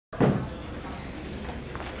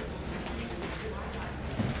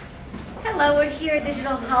Hello, we're here at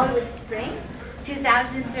Digital Hollywood Spring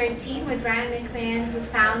 2013 with Brian McMahon, who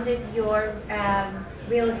founded your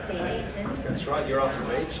real estate agent. That's right, your office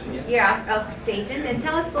agent, yes. Your office agent. And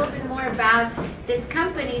tell us a little bit more about this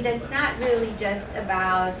company that's not really just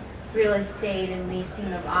about real estate and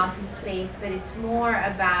leasing of office space, but it's more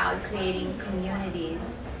about creating communities.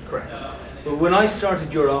 Correct. Well, when I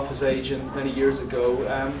started your office agent many years ago,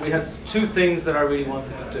 we had two things that I really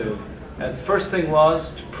wanted to do. The first thing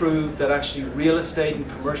was to prove that actually real estate and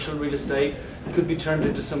commercial real estate could be turned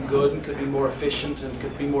into some good and could be more efficient and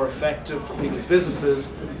could be more effective for people's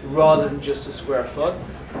businesses rather than just a square foot.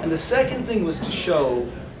 And the second thing was to show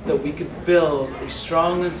that we could build a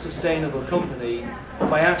strong and sustainable company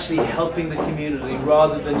by actually helping the community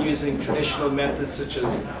rather than using traditional methods such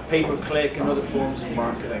as pay-per-click and other forms of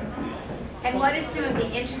marketing. And what are some of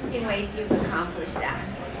the interesting ways you've accomplished that?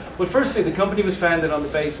 Well, firstly, the company was founded on the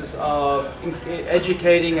basis of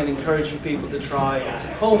educating and encouraging people to try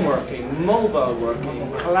home working, mobile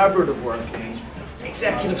working, collaborative working,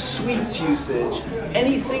 executive suites usage,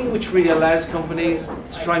 anything which really allows companies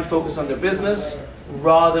to try and focus on their business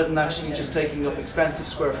rather than actually just taking up expensive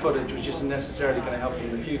square footage, which isn't necessarily going to help them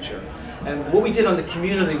in the future. And what we did on the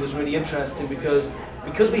community was really interesting because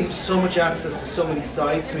we have so much access to so many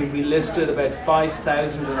sites. I mean, we listed about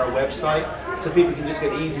 5,000 on our website, so people can just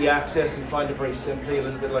get easy access and find it very simply, a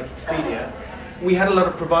little bit like Expedia. We had a lot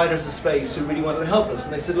of providers of space who really wanted to help us,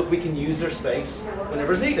 and they said, look, we can use their space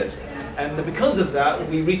whenever it's needed. And because of that,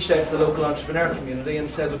 we reached out to the local entrepreneur community and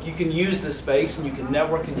said, look, you can use this space and you can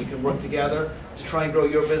network and you can work together to try and grow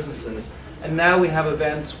your businesses. And now we have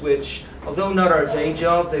events which, although not our day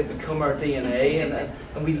job, they've become our DNA,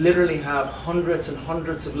 and we literally have hundreds and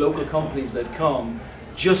hundreds of local companies that come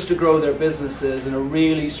just to grow their businesses in a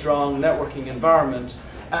really strong networking environment,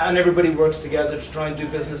 and everybody works together to try and do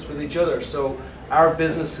business with each other. So our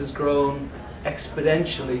business has grown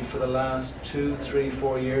exponentially for the last 2, 3,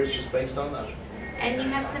 4 years just based on that. And you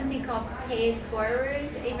have something called Pay It Forward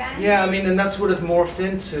event? Yeah, I mean, and that's what it morphed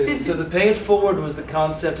into. So the Pay It Forward was the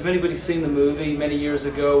concept. If anybody's seen the movie many years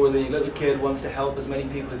ago where the little kid wants to help as many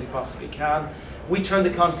people as he possibly can, we turned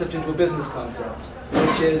the concept into a business concept,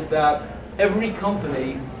 which is that every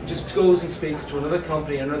company just goes and speaks to another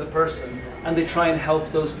company, another person, and they try and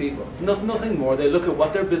help those people. Nothing more. They look at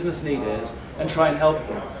what their business need is and try and help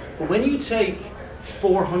them. But when you take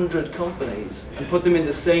 400 companies and put them in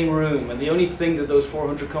the same room, and the only thing that those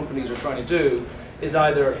 400 companies are trying to do is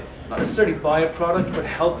either not necessarily buy a product, but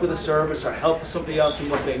help with a service or help somebody else in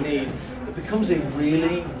what they need, it becomes a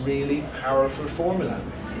really, really powerful formula.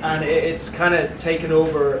 And it's kind of taken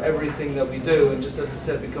over everything that we do, and just as I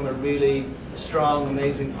said, become a really strong,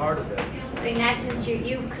 amazing part of it. So in essence,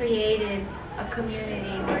 you've created a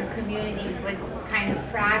community where community was kind of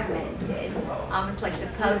fragmented, almost like the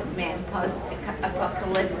postman,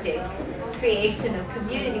 post-apocalyptic creation of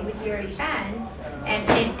community with your events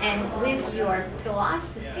and with your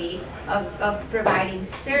philosophy of providing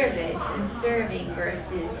service and serving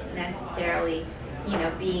versus necessarily, you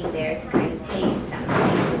know, being there to kind of take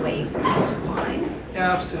something away from each client.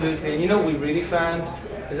 Yeah, absolutely. And you know what we really found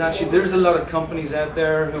is actually there's a lot of companies out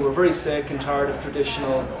there who are very sick and tired of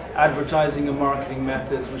traditional advertising and marketing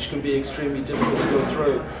methods, which can be extremely difficult to go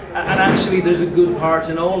through. And actually there's a good part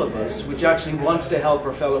in all of us which actually wants to help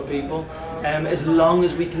our fellow people, as long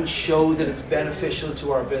as we can show that it's beneficial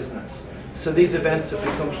to our business. So these events have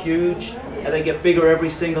become huge, and they get bigger every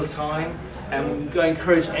single time. And I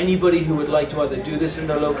encourage anybody who would like to either do this in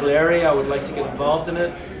their local area or would like to get involved in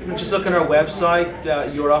it, just look on our website,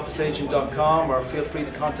 yourofficeagent.com, or feel free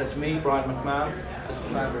to contact me, Brian McMahon, as the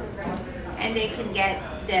founder. And they can get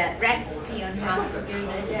the recipe on how to do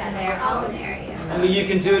this in their own area. And you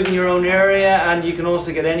can do it in your own area, and you can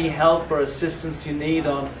also get any help or assistance you need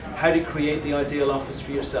on how to create the ideal office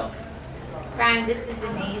for yourself. Brian, this is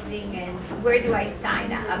amazing, and where do I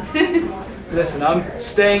sign up? Listen, I'm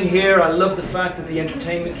staying here. I love the fact that the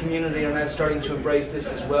entertainment community are now starting to embrace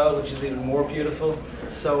this as well, which is even more beautiful.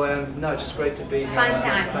 So, no, just great to be here. Fun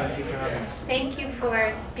times. Thank you for having us. Thank you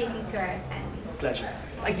for speaking to our attendees. Pleasure.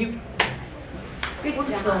 Thank you. Good job.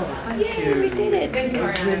 Thank Yeah, you. we did it. Thank you.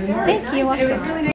 Thank you. It was really nice.